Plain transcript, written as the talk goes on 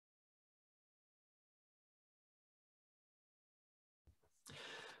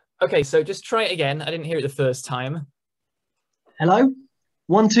Okay, so just try it again. I didn't hear it the first time. Hello?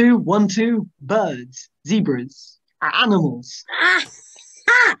 1, 2, 1, 2, birds, zebras, animals. Ah,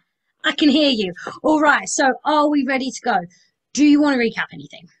 ah, I can hear you. All right, so are we ready to go? Do you want to recap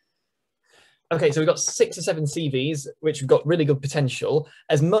anything? Okay, so we've got 6 or 7 CVs, which have got really good potential.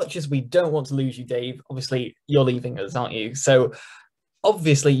 As much as we don't want to lose you, Dave, obviously you're leaving us, aren't you? So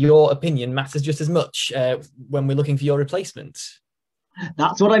obviously your opinion matters just as much when we're looking for your replacement.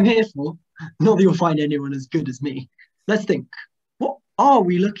 That's what I'm here for. Not that you'll find anyone as good as me. Let's think. What are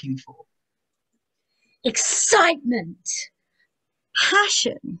we looking for? Excitement,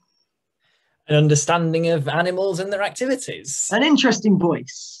 passion, An understanding of animals and their activities. An interesting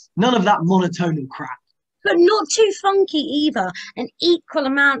voice. None of that monotonal crap. but not too funky either. An equal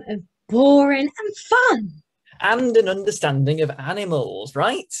amount of boring and fun. And an understanding of animals,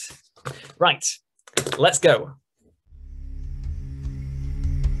 right? Right, let's go.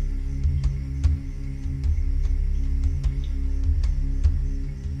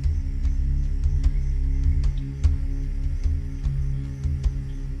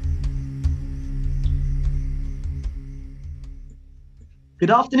 Good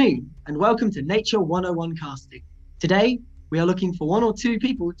afternoon, and welcome to Nature 101 casting. Today, we are looking for 1 or 2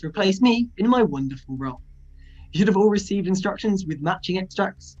 people to replace me in my wonderful role. You should have all received instructions with matching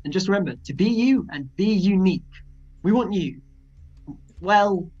extracts, and just remember to be you and be unique. We want you.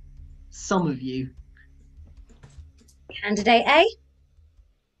 Well, some of you. Candidate A?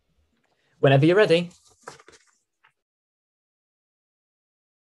 Whenever you're ready.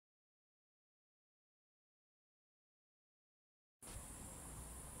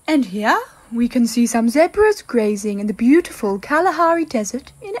 And here we can see some zebras grazing in the beautiful Kalahari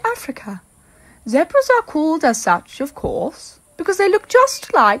Desert in Africa. Zebras are called as such, of course, because they look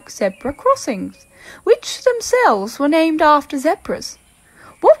just like zebra crossings, which themselves were named after zebras.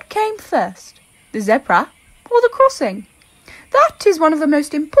 What came first, the zebra or the crossing? That is one of the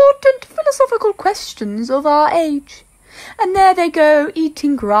most important philosophical questions of our age. And there they go,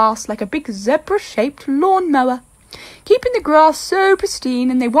 eating grass like a big zebra-shaped lawnmower, keeping the grass so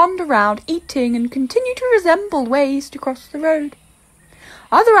pristine, and they wander around eating and continue to resemble ways to cross the road.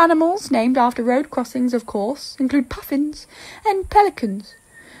 Other animals named after road crossings, of course, include puffins and pelicans.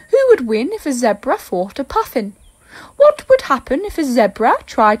 Who would win if a zebra fought a puffin? What would happen if a zebra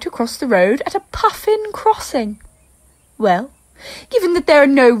tried to cross the road at a puffin crossing? Well, given that there are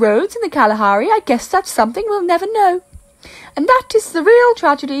no roads in the Kalahari, I guess that's something we'll never know. And that is the real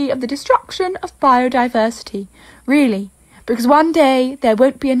tragedy of the destruction of biodiversity, really, because one day there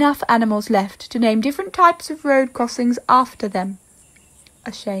won't be enough animals left to name different types of road crossings after them.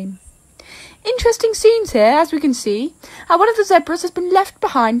 A shame. Interesting scenes here, as we can see, how one of the zebras has been left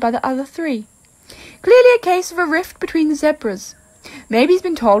behind by the other 3. Clearly a case of a rift between the zebras. Maybe he's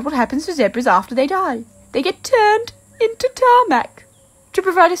been told what happens to zebras after they die. They get turned into tarmac to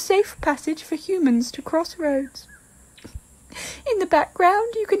provide a safe passage for humans to cross roads. In the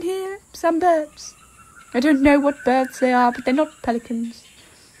background you can hear some birds. I don't know what birds they are, but they're not pelicans.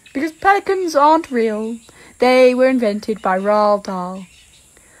 Because pelicans aren't real. They were invented by Roald Dahl.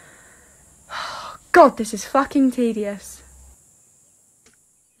 God, this is fucking tedious.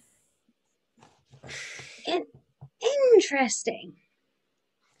 Interesting.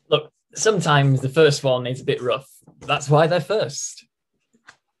 Look, sometimes the first one is a bit rough. That's why they're first.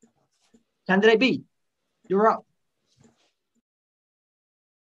 Candidate B, you're up.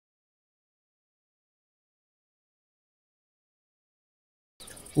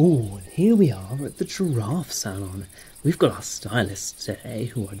 Oh, and here we are at the giraffe salon. We've got our stylists today,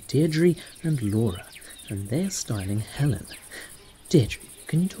 who are Deirdre and Laura, and they're styling Helen. Deirdre,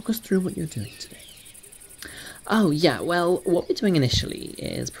 can you talk us through what you're doing today? Oh, yeah, well, what we're doing initially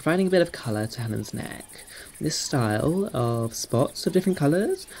is providing a bit of colour to Helen's neck. This style of spots of different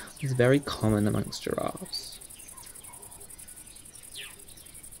colours is very common amongst giraffes.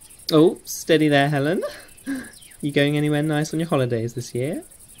 Oh, steady there, Helen. You going anywhere nice on your holidays this year?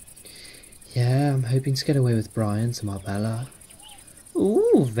 Yeah, I'm hoping to get away with Brian to Marbella.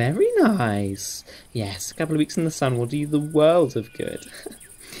 Ooh, very nice. Yes, a couple of weeks in the sun will do you the world of good.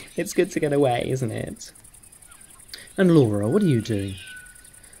 It's good to get away, isn't it? And Laura, what are you doing?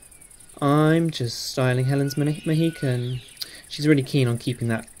 I'm just styling Helen's Mohican. She's really keen on keeping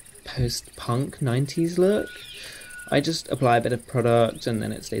that post-punk 90s look. I just apply a bit of product and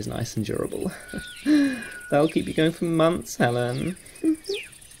then it stays nice and durable. That'll keep you going for months, Helen.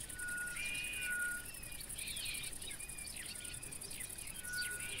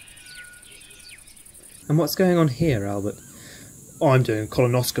 And what's going on here, Albert? I'm doing a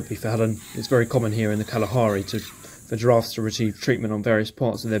colonoscopy for Helen. It's very common here in the Kalahari for giraffes to receive treatment on various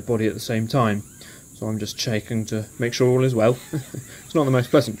parts of their body at the same time. So I'm just checking to make sure all is well. It's not the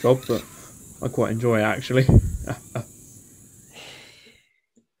most pleasant job, but I quite enjoy it actually.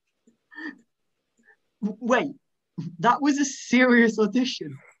 Wait, that was a serious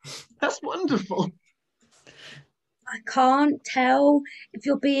audition. That's wonderful. I can't tell if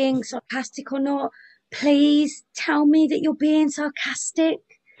you're being sarcastic or not. Please tell me that you're being sarcastic.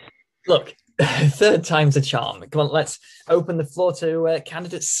 Look, third time's a charm. Come on, let's open the floor to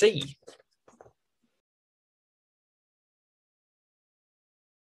candidate C.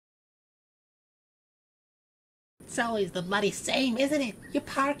 It's always the bloody same, isn't it? You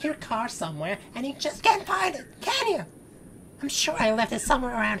park your car somewhere and you just can't find it, can you? I'm sure I left it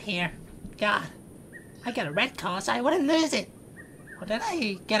somewhere around here. God, I got a red car so I wouldn't lose it. Or did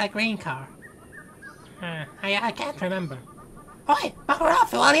I get a green car? I can't remember. Oi, back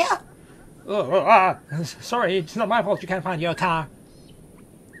off, will you? Sorry, it's not my fault you can't find your car.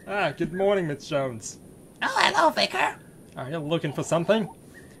 Good morning, Miss Jones. Oh, hello, Vicar. Are you looking for something?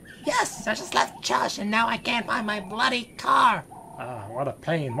 Yes, I just left church and now I can't find my bloody car. What a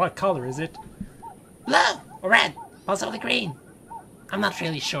pain. What color is it? Blue or red, possibly green. I'm not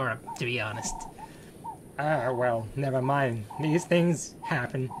really sure, to be honest. Well, never mind. These things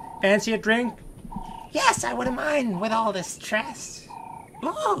happen. Fancy a drink? Yes, I wouldn't mind with all this stress.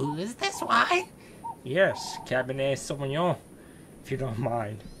 Ooh, is this wine? Yes, Cabernet Sauvignon, if you don't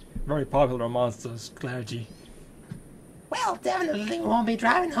mind. Very popular amongst us clergy. Well, definitely won't be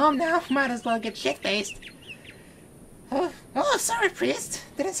driving home now. Might as well get shit-faced. Oh, sorry, priest.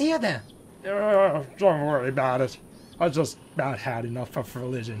 Didn't see you there. Don't worry about it. I just about had enough of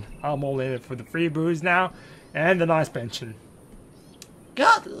religion. I'm all in it for the free booze now, and the nice pension.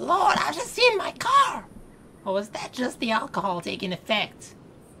 Good lord, I've just seen my car! Or was that just the alcohol taking effect?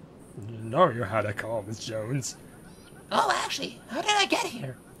 You know you had a car, Miss Jones. Oh, actually, how did I get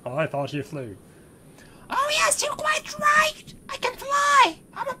here? I thought you flew. Oh yes, you're quite right! I can fly!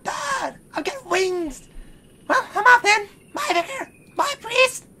 I'm a bird! I've got wings! Well, I'm off then! Bye, Vicar! Bye,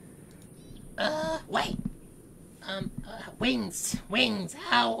 priest! Wait. Wings,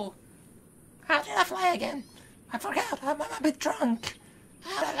 how did I fly again? I forgot, I'm a bit drunk.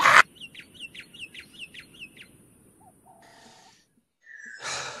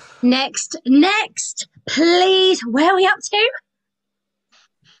 Next, please. Where are we up to?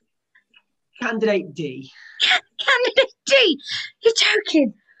 Candidate D. Candidate D. You're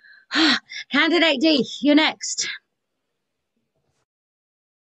joking. Candidate D, you're next.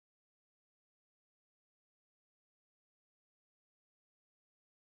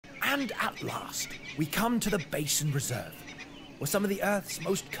 And at last, we come to the Basin Reserve, where some of the Earth's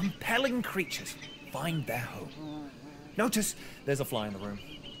most compelling creatures find their home. Notice there's a fly in the room.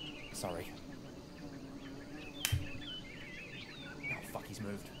 Sorry. Oh, fuck, he's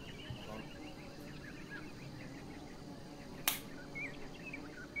moved. Hold on.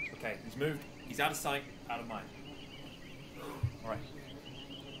 Okay, he's moved. He's out of sight, out of mind. Alright.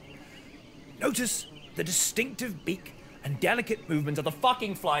 Notice the distinctive beak and delicate movements of the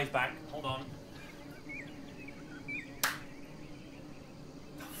fucking fly's back. Hold on.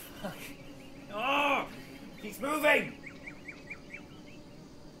 Fuck. Oh! He's moving!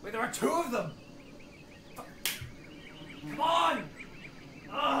 Wait, there are two of them! Come on!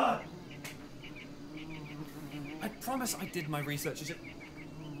 Ugh. I promise I did my research. Is it...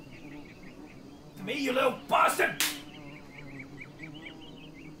 To me, you little bastard!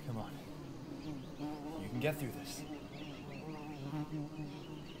 Come on. You can get through this.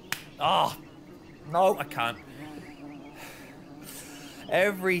 Oh, no, I can't.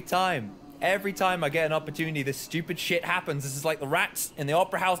 Every time I get an opportunity, this stupid shit happens. This is like the rats in the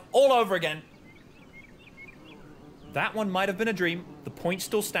opera house all over again. That one might have been a dream. The point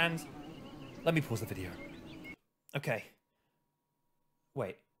still stands. Let me pause the video. Okay.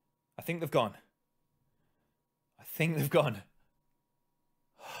 Wait. I think they've gone. Alright.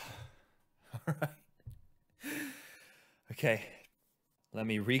 Okay. Let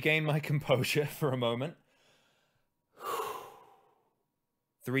me regain my composure for a moment.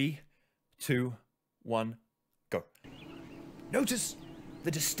 3, 2, 1, go. Notice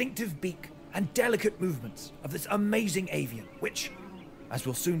the distinctive beak and delicate movements of this amazing avian, which, as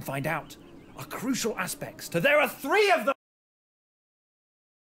we'll soon find out, are crucial aspects to there are 3 of them!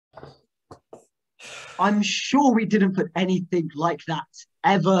 I'm sure we didn't put anything like that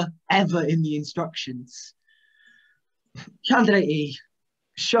ever in the instructions. Candidate E,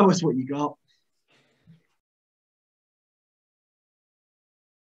 show us what you got.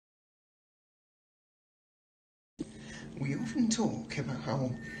 We often talk about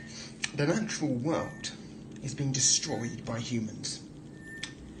how the natural world is being destroyed by humans,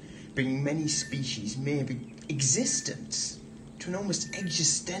 bringing many species' mere existence to an almost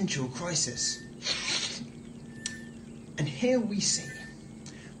existential crisis. And here we see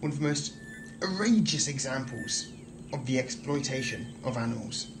one of the most outrageous examples of the exploitation of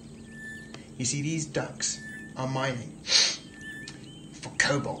animals. You see, these ducks are mining for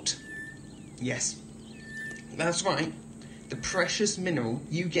cobalt. Yes, that's right. The precious mineral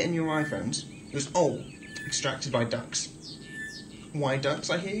you get in your iPhones was all extracted by ducks. Why ducks,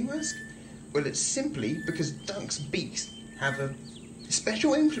 I hear you ask? Well, it's simply because ducks' beaks have a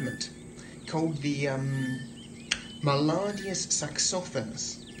special implement called the Maladius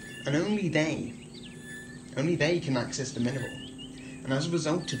saxophones, and only they can access the mineral. And as a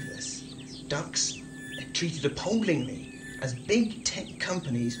result of this, ducks are treated appallingly as big tech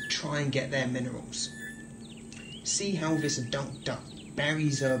companies try and get their minerals. See how this adult duck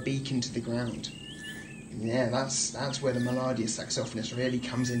buries her beak into the ground. Yeah, that's where the Maladius saxophones really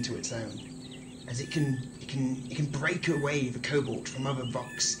comes into its own, as it can break away the cobalt from other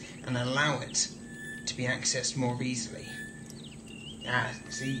rocks and allow it to be accessed more easily.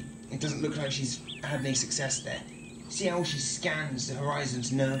 See, it doesn't look like she's had any success there. See how she scans the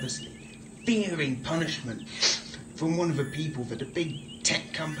horizons nervously, fearing punishment from one of the people that the big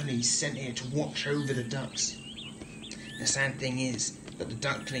tech companies sent here to watch over the ducks. The sad thing is that the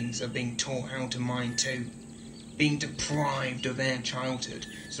ducklings are being taught how to mine too, being deprived of their childhood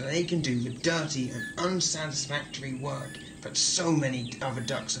so they can do the dirty and unsatisfactory work that so many other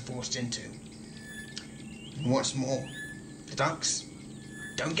ducks are forced into. And what's more, the ducks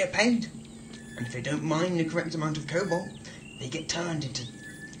don't get paid, and if they don't mine the correct amount of cobalt, they get turned into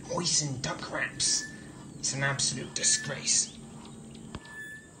moistened duck wraps. It's an absolute disgrace.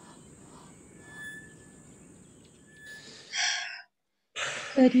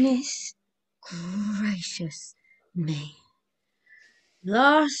 Goodness gracious me.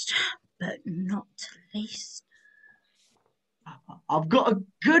 Last but not least. I've got a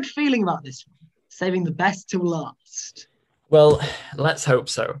good feeling about this one. Saving the best till last. Well, let's hope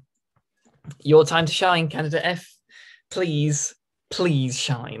so. Your time to shine, Candidate F. Please, please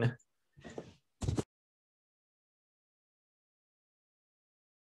shine.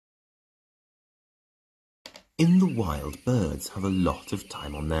 In the wild, birds have a lot of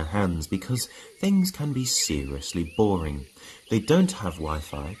time on their hands because things can be seriously boring. They don't have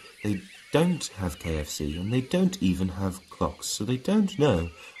Wi-Fi, they don't have KFC, and they don't even have clocks, so they don't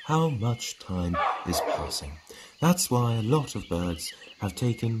know how much time is passing. That's why a lot of birds have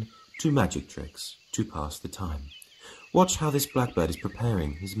taken to magic tricks to pass the time. Watch how this blackbird is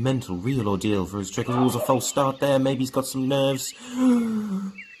preparing his mental real ordeal for his trick. It was a false start there, maybe he's got some nerves.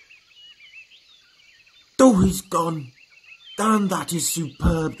 Oh, he's gone. And that is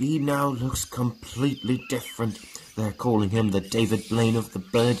superb. He now looks completely different. They're calling him the David Blaine of the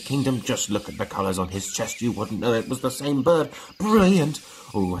bird kingdom. Just look at the colours on his chest. You wouldn't know it was the same bird. Brilliant.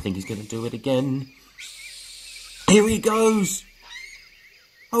 Oh, I think he's going to do it again. Here he goes.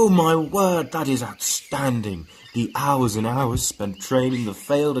 Oh, my word, that is outstanding. The hours and hours spent training, the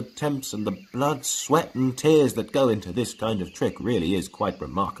failed attempts, and the blood, sweat and tears that go into this kind of trick really is quite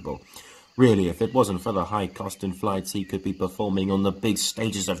remarkable. Really, if it wasn't for the high cost in flights, he could be performing on the big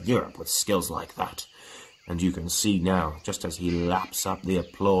stages of Europe with skills like that. And you can see now, just as he laps up the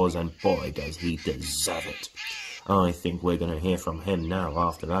applause, and boy, does he deserve it. I think we're going to hear from him now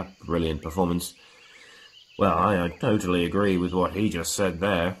after that brilliant performance. Well, I totally agree with what he just said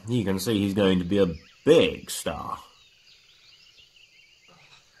there. You can see he's going to be a big star.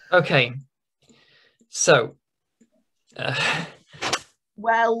 Okay. So,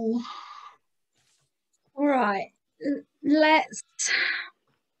 Well... Right, let's...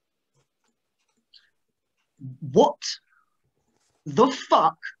 What the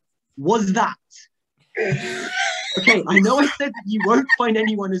fuck was that? Okay, I know I said that you won't find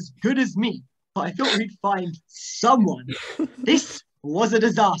anyone as good as me, but I thought we'd find someone. This was a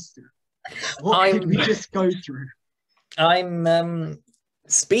disaster. What did we just go through? I'm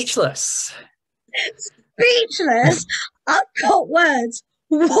speechless. Speechless? I've got words.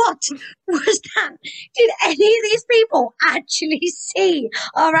 What was that? Did any of these people actually see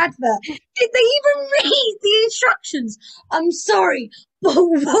our advert? Did they even read the instructions? I'm sorry, but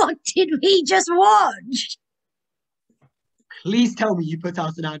what did we just watch? Please tell me you put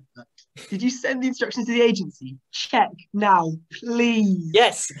out an advert. Did you send the instructions to the agency? Check now, please.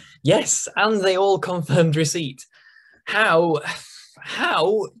 Yes, and they all confirmed receipt. How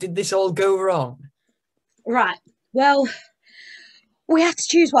did this all go wrong? Right, well... we have to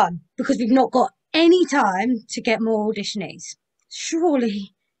choose one because we've not got any time to get more auditionees.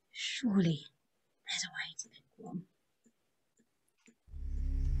 Surely, There's a way to pick one.